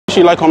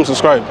Make like, comment,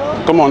 subscribe.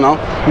 Come on now.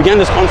 We getting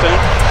this content.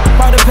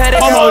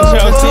 Come on,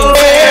 Chelsea.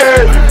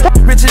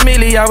 Rich and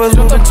Millie, I was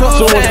moving So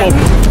much fun.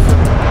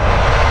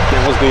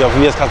 Man, what's good, y'all?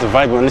 VS Cast the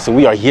Vibe, man. Listen,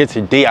 we are here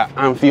today at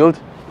Anfield,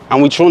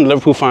 and we throwing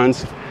Liverpool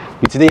fans.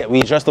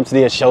 We dressed up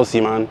today as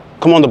Chelsea, man.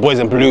 Come on, the boys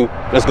in blue.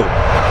 Let's go.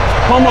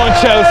 Come on,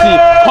 Chelsea.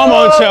 Come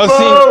on,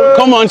 Chelsea.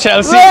 Come on,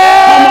 Chelsea.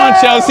 Come on,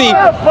 Chelsea.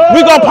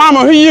 We got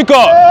Palmer. Who you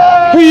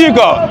got? Who you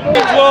got?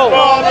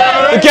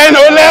 Again,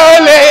 ole,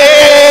 ole.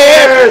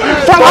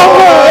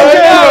 Palmer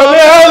again,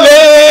 ole,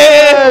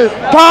 ole.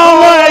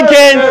 Palmer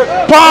again.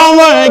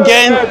 Palmer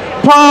again.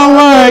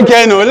 Palmer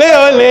again, ole,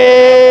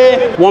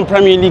 ole. One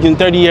Premier League in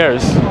 30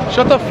 years.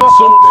 Shut the fuck up.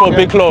 For a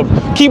big club.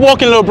 Keep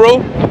walking, little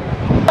bro.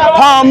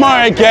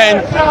 Palmer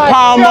again,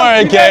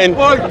 Palmer again,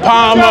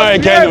 Palmer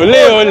again, ole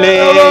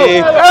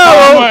ole,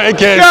 Palmer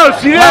again,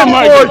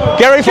 Palmer again.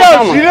 Get ready for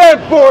Palmer.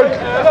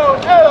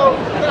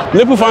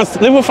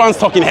 Liverpool fans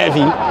talking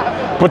heavy,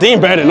 but they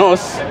ain't better than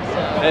us.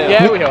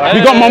 Yeah, we are.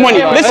 We got more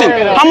money. Listen,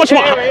 how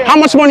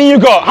much money you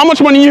got? How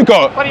much money you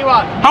got? What do you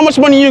want? How much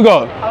money you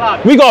got?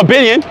 We got $1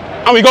 billion,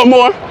 and we got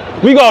more.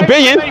 We got $1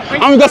 billion,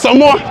 and we got some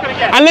more.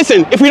 And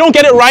listen, if we don't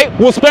get it right,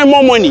 we'll spend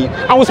more money,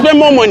 and we'll spend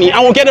more money,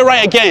 and we'll get it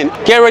right again.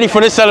 Get ready for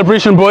this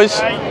celebration,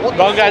 boys.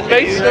 Wrong guy's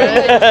face.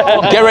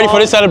 Get ready for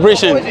this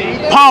celebration.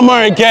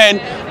 Palmer again,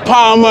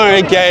 Palmer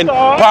again,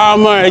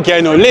 Palmer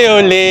again, ole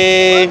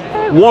ole.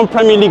 One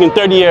Premier League in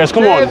 30 years,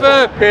 come on.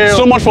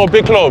 So much for a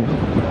big club.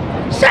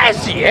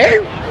 Says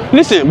you.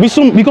 Listen,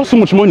 we got so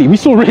much money, we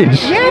so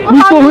rich. Yeah, but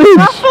we so rich.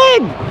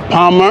 Nothing.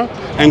 Palmer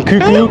and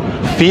Cuckoo,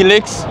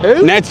 Felix,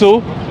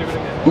 Neto,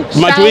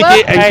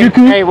 Madueke and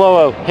Cuckoo. Hey,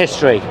 whoa,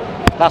 history.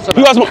 That's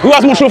who has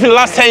more trophy in the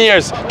last 10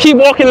 years? Keep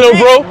walking, little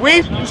bro.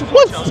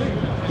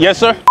 What? Yes,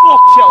 sir.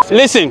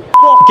 Listen,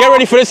 get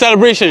ready for this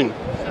celebration.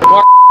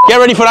 Get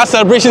ready for that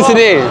celebration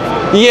today.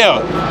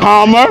 Yeah,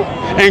 Palmer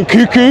and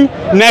Cuckoo,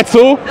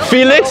 Neto,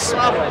 Felix.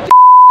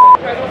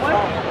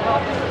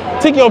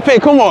 Take your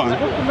pick, come on.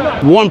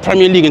 One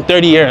Premier League in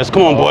 30 years.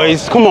 Come on,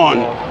 boys. Come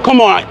on. Come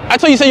on. I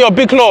thought you said you're a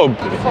big club.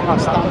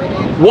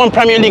 One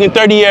Premier League in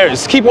 30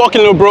 years. Keep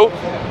walking, little bro.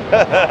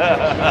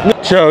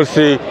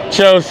 Chelsea,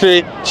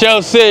 Chelsea,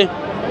 Chelsea,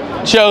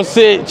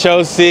 Chelsea,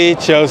 Chelsea,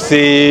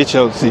 Chelsea,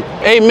 Chelsea.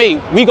 Hey,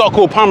 mate, we got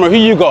Cole Palmer. Who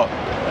you got?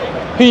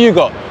 Who you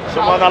got?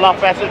 someone a lot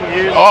better than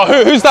you.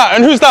 Oh, who's that?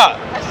 And who's that?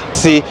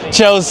 See,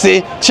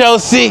 Chelsea,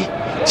 Chelsea.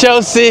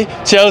 Chelsea,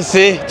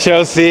 Chelsea,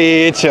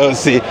 Chelsea,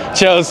 Chelsea,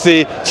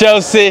 Chelsea,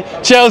 Chelsea,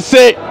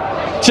 Chelsea,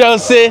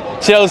 Chelsea,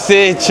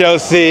 Chelsea,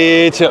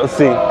 Chelsea,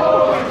 Chelsea.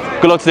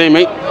 Good luck today,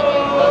 mate.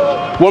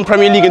 One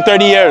Premier League in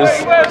 30 years.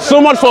 So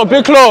much for a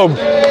big club.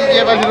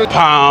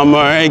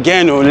 Palmer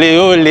again, ole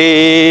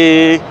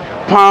ole.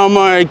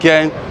 Palmer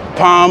again,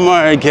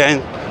 Palmer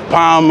again,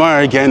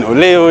 Palmer again,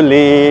 ole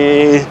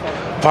ole.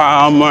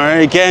 Palmer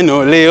again,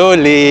 ole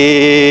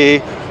ole.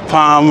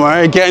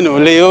 Palmer again,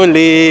 ole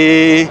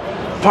ole.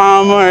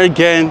 Palmer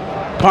again,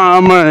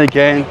 Palmer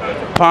again,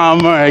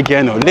 Palmer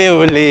again, ole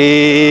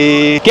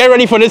ole. Get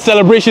ready for this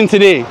celebration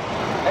today.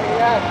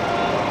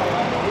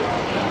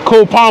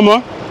 Cole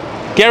Palmer,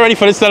 get ready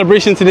for this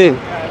celebration today.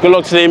 Good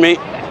luck today, mate.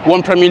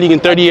 One Premier League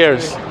in 30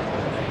 years.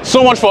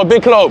 So much for a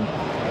big club.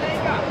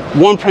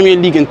 One Premier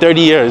League in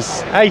 30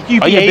 years. Hey, you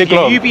behave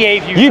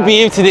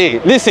today.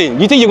 Listen,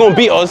 you think you're going to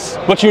beat us,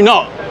 but you're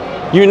not.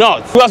 You're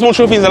not. Who has more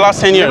trophies in the last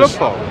 10 years?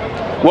 Liverpool.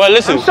 Well,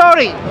 listen. I'm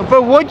sorry,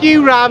 but would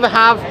you rather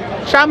have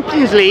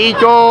Champions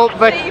League or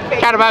the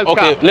Carabao Cup?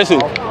 Okay, listen,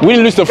 we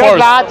didn't lose to Forest.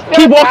 lad. Keep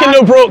Good walking, lad.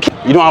 little bro.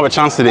 You don't have a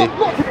chance today.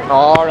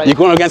 All right. You're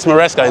going against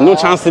Maresca. No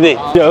chance today.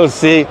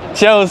 Chelsea,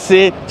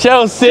 Chelsea,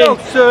 Chelsea, Chelsea,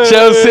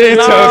 Chelsea,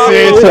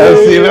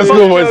 Chelsea. Let's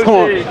go, boys. Come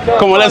on.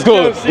 Come on, let's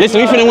go.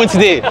 Listen, we finna win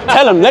today.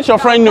 Tell him, let your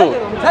friend know.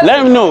 Let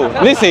him know.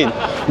 Listen,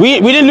 we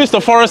didn't lose to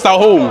Forest at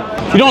home.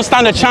 We don't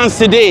stand a chance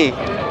today.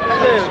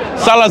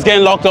 Salah's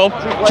getting locked up,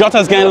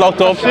 Jota's getting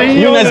locked up,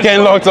 Nunes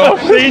getting locked up.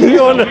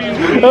 Everyone's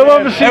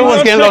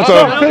getting locked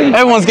up.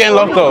 Everyone's getting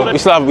locked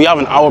up. We have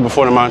an hour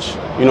before the match.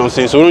 You know what I'm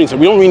saying? So we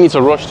don't really need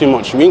to rush too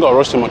much. We ain't gotta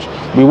rush too much.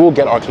 We will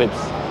get our clips.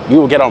 We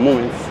will get our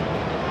moments.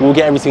 We will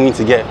get everything we need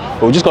to get.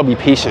 But we just gotta be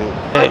patient.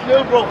 Hey.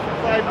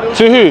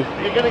 To who?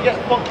 You're gonna get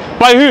fucked.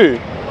 By who?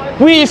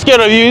 We ain't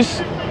scared of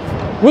yous.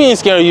 We ain't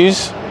scared of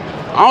yous.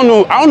 I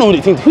don't know who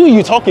they think. Who are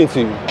you talking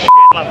to?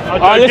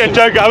 I'm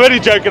only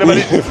joking about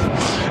it.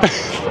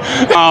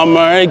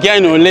 Palmer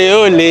again, ole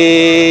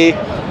ole.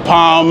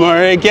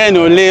 Palmer again,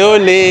 ole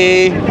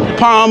ole.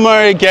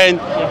 Palmer again,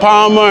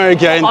 Palmer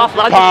again,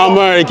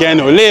 Palmer again,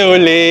 ole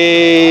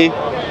ole.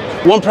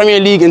 One Premier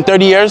League in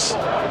 30 years.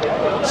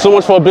 So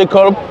much for a big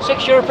club.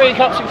 6 European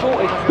Cups in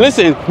 40.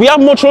 Listen, we have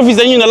more trophies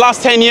than you in the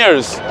last 10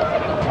 years.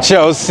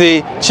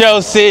 Chelsea,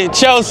 Chelsea,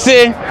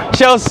 Chelsea,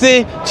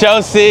 Chelsea,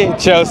 Chelsea,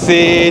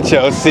 Chelsea,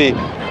 Chelsea.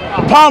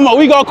 Palmer,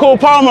 we got Cole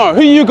Palmer.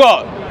 Who you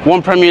got?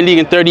 One Premier League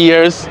in 30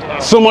 years.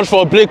 So much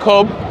for a big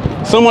club.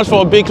 So much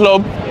for a big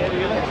club.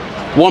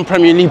 One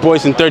Premier League,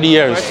 boys, in 30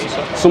 years.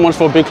 So much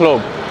for a big club.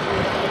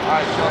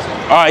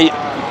 All right,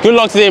 good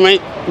luck today,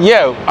 mate.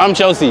 Yeah, I'm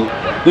Chelsea.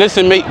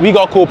 Listen, mate, we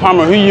got Cole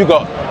Palmer. Who you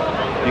got?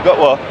 You got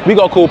what? We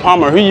got Cole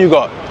Palmer. Who you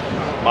got?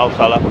 Mo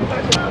Salah.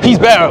 He's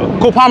better.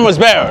 Cole Palmer's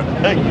better.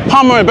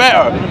 Palmer is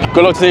better.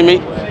 Good luck today,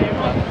 mate.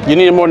 You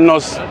need it more than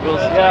us.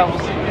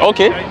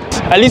 Okay.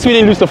 At least we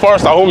didn't lose to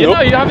Forest at home, though.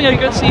 No, you're having a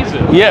good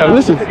season. Yeah,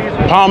 listen.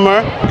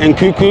 Palmer and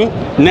Cuckoo,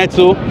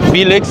 Neto,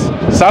 Felix,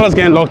 Salah's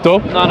getting locked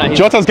up. No,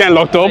 Jota's getting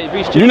locked up.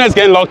 He's Nunes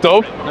getting locked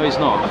up. No, he's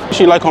not. Make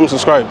sure you like, comment,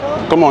 subscribe.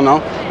 Come on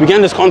now. We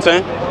getting this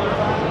content.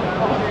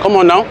 Come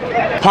on now.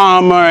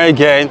 Palmer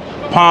again.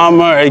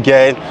 Palmer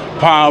again.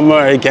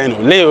 Palmer again.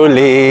 Ole,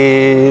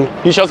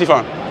 ole. You Chelsea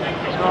fan?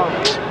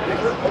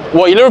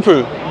 What, you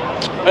Liverpool?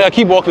 Oh yeah,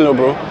 keep walking, little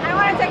bro.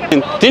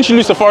 Didn't you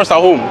lose to Forest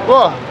at home?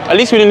 What? At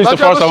least we didn't lose to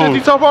Forest at home.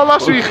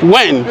 Last week.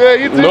 When? Yeah,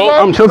 you did, no,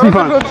 man. I'm Chelsea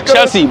fan.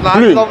 Chelsea,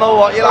 blue.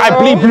 I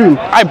bleed blue.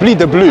 I bleed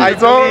the blue. I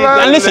don't know.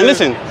 And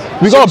listen.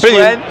 We got a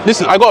billion.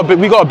 Listen, we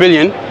got a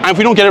billion. And if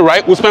we don't get it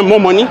right, we'll spend more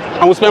money.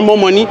 And we'll spend more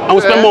money. And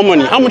we'll spend more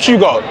money. How much you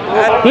got?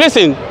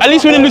 Listen, at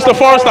least we didn't lose to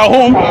Forest at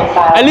home.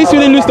 At least we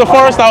didn't lose to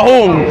Forest at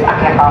home.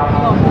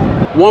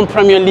 One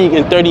Premier League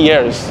in 30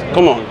 years.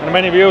 Come on. How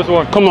many views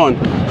won? Come on.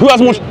 Who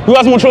has more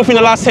trophy in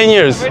the last 10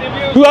 years?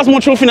 Who has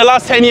more trophy in the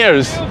last 10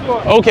 years?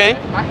 Okay.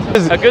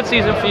 A good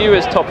season for you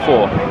is top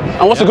 4.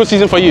 And what's a good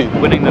season for you?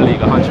 Winning the league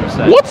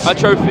 100%. What? A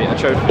trophy.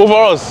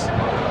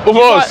 Over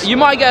us. You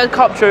might get a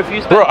cup trophy.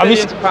 You spend Bro,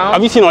 billions of pounds.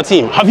 have you seen our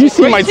team? Have you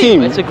seen my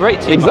team? It's a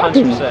great team,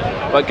 Exactly.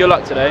 100%. But good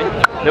luck today.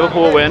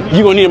 Liverpool will win.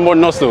 You gonna need it more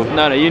than us though.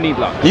 No, you need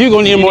luck. You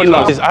gonna need it more than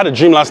us. I had a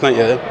dream last night,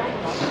 yeah.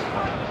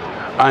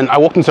 And I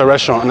walked into a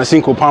restaurant and I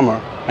seen Cole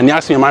Palmer. And he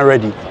asked me, am I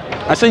ready?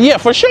 I said, yeah,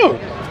 for sure.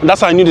 And that's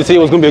how I knew today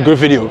was going to be a good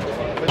video.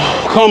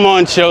 Come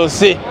on,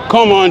 Chelsea.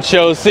 Come on,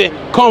 Chelsea.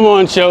 Come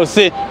on,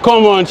 Chelsea.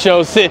 Come on,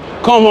 Chelsea.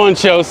 Come on,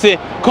 Chelsea.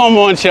 Come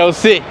on,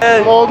 Chelsea.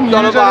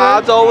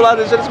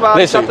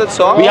 Listen,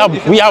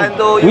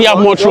 we have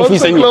more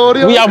trophies than you.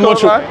 We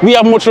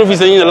have more trophies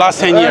than you in the last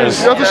 10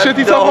 years. No,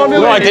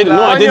 I did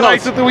not.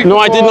 No,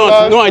 I did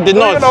not. No, I did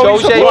not.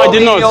 No, I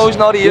did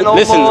not.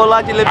 Listen,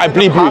 I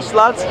bleed blue.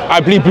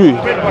 I bleed blue.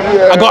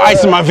 I got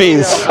ice in my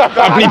veins.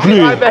 I bleed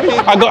blue.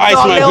 I got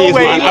ice in my veins,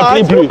 man. I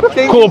bleed blue.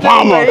 Cole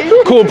Palmer.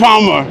 Cole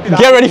Palmer.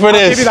 Get ready for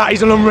this. Give you that.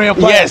 He's an unreal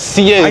player. Yes,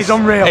 he is. He's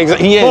unreal.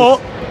 He is. But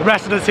the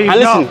rest of the team, and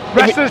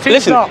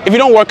listen, if you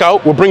don't work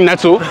out, we'll bring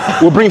Neto,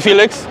 we'll bring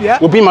Felix,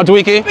 we'll bring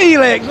Madueke.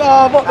 Felix,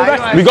 but the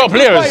rest we got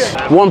players.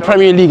 One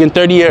Premier League in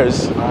 30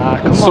 years.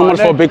 So much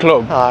for a big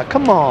club.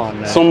 Come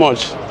on. So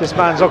much. This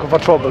man's looking for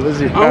trouble, is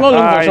he? I'm not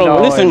looking for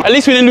trouble. Listen, at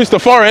least we didn't lose to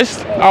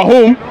Forest at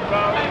home.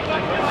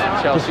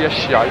 Chelsea are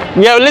shite.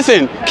 Yeah,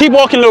 listen, keep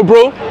walking, little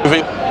bro.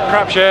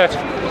 Crap shirt.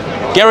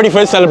 Get ready for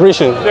this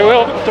celebration.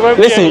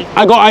 Listen,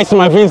 I got ice in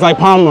my veins like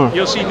Palmer.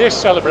 You'll see this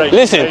celebration.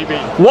 Listen, baby.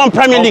 one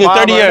Premier League in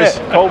 30 years.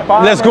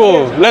 Let's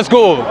go. Let's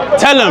go.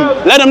 Tell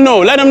him. Let him know.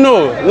 Let him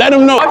know. Let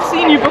him know. I've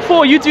seen you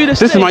before. You do this.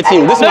 This is my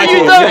team. This is my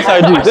team. Yes,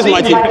 I do. This is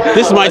my team.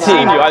 This is my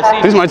team.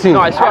 This is my team.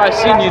 No, I swear I've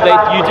seen you.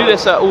 You do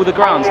this at all the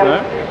grounds, no?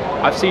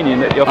 I've seen you.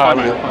 You're All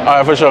funny. right, man. All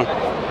right, for sure.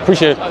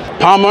 Appreciate it.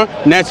 Palmer,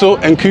 Neto,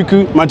 and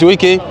Cuckoo,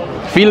 Madueke,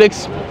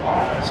 Felix.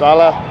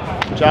 Salah,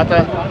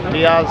 Jota,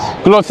 Diaz.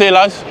 Good luck today,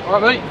 lads.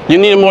 All right, mate. You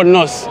need it more than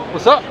us.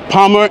 What's up?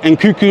 Palmer and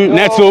Cuckoo,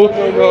 Neto.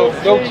 No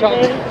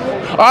chance.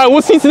 All right,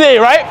 we'll see today,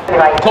 right?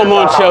 Come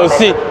on,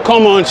 Chelsea.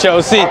 Come on,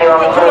 Chelsea. Come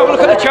and have a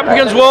look at the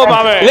Champions Wall,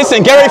 man.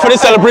 Listen, get ready for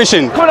this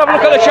celebration. Come and have a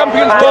look at the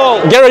Champions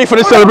Wall. Get ready for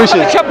this celebration.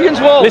 The Champions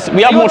Wall. Listen,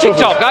 we have more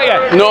trophies. TikTok,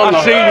 aren't you? No, I've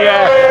no. seen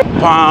you.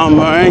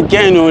 Palmer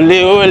again, ole,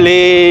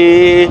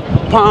 ole.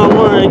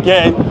 Palmer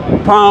again.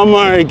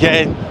 Palmer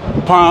again.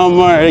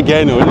 Palmer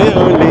again, ole,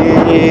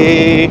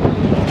 ole.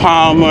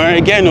 Palmer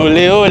again,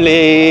 ole,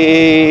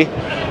 ole.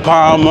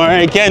 Palmer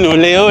again,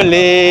 ole,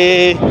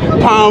 ole.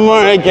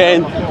 Palmer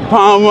again.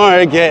 Palmer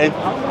again.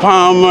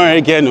 Palmer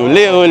again,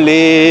 ole,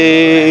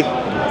 ole.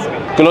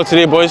 Good luck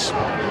today, boys.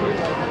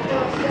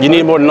 You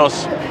need more than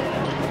us.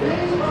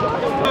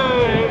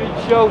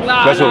 Let's go, come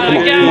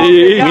on. We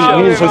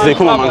need this one today.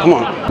 Come on, man, come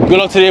on. Good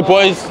luck today,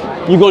 boys.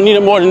 You're gonna need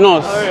it more than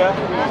us.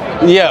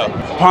 Yeah.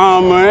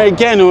 Palmer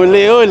again,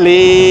 ole,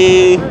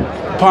 ole.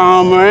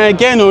 Palmer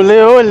again, ole,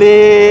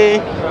 ole.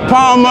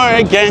 Palmer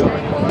again.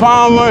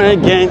 Palmer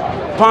again.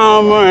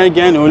 Palmer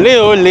again, ole,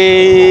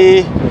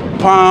 ole.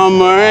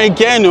 Palmer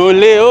again,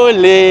 ole,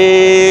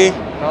 ole.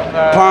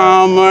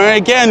 Palmer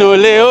again,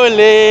 ole,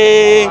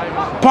 ole.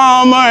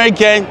 Palmer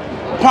again.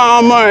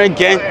 Palmer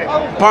again.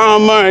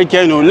 Palmer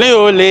again, ole,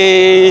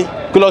 ole.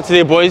 Good luck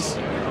today, boys.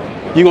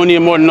 You're gonna need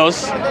more than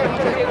us.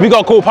 We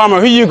got Cole Palmer.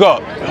 Who you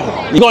got?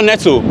 You got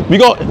Neto. We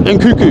got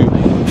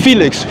Nkuku.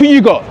 Felix. Who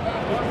you got?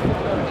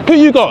 Who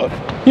you got?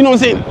 You know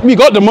what I'm saying? We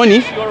got the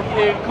money.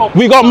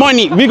 We got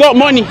money. We got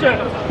money.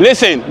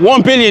 Listen,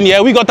 1 billion,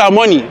 yeah, we got that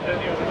money.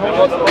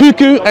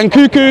 Cuckoo and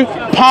Cuckoo,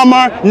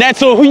 Palmer,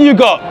 Neto, who you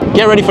got?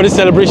 Get ready for this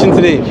celebration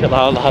today.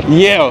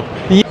 Yeah.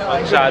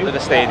 Shout out to the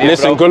stadium.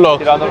 Listen, good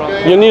luck.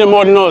 You need it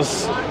more than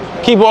us.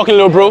 Keep walking,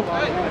 little bro.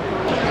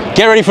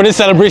 Get ready for this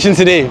celebration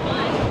today.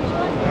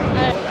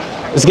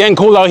 It's getting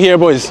cold out here,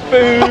 boys.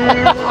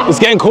 It's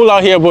getting cold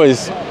out here,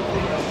 boys.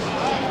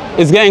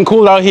 It's getting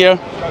cold out here.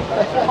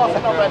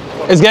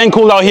 It's getting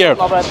cold out here.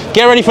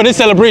 Get ready for this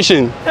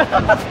celebration.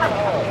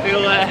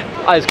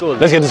 Ah, it's cool.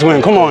 Let's get this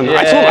win. Come on.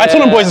 I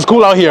told them boys it's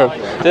cool out here.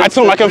 I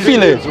told them I can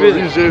feel it.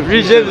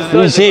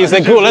 Jeez,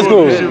 they're cool. Let's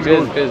go.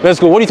 Let's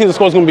go. What do you think the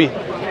score's going to be?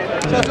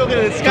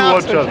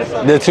 2-1 shots.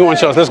 The 2-1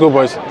 shots. Let's go,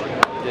 boys.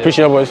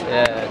 Appreciate it, boys.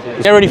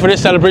 Get ready for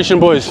this celebration,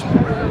 boys.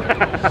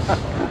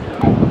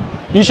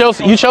 You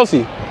Chelsea? You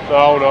Chelsea?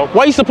 No, no.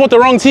 Why you support the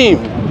wrong team?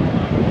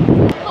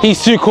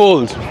 He's too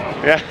cold.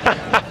 Yeah.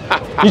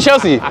 You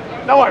Chelsea?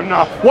 No, I'm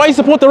not. Why you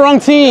support the wrong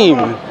team?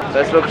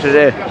 Let's look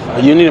today.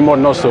 You need it more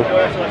than us, though.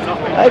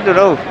 I don't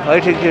know. I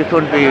think it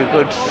could be a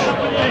good.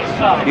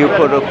 You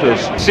put up to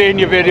us. Seeing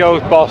your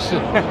videos, boss.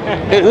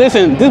 Hey,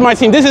 listen, this is my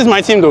team. This is my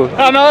team, though.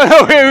 No, no,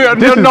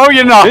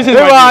 you're not. This is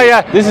Who my are team.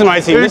 you? This is my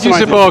team. Who This do is you my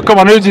support? Come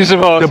on, who do you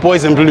support? team. The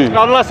boys in blue.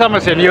 Not the last time I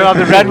seen you have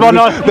the red one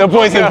on. The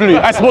boys in blue.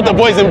 I support the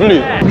boys in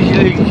blue. How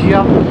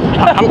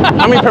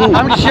many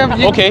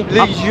Premier? Okay.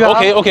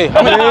 Okay.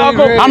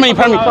 How many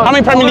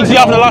Premier Leagues do you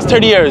have in the last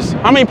 30 years?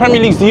 How many Premier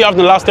Leagues do you have in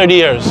the last 30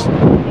 years?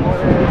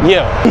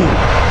 Yeah.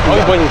 All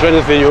you boys enjoyed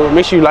this video.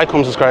 Make sure you like,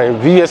 comment, subscribe.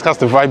 VS Cast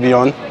the Vibe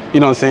Beyond. You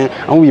know what I'm saying?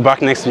 And we'll be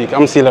back next week.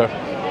 I'm Sailor.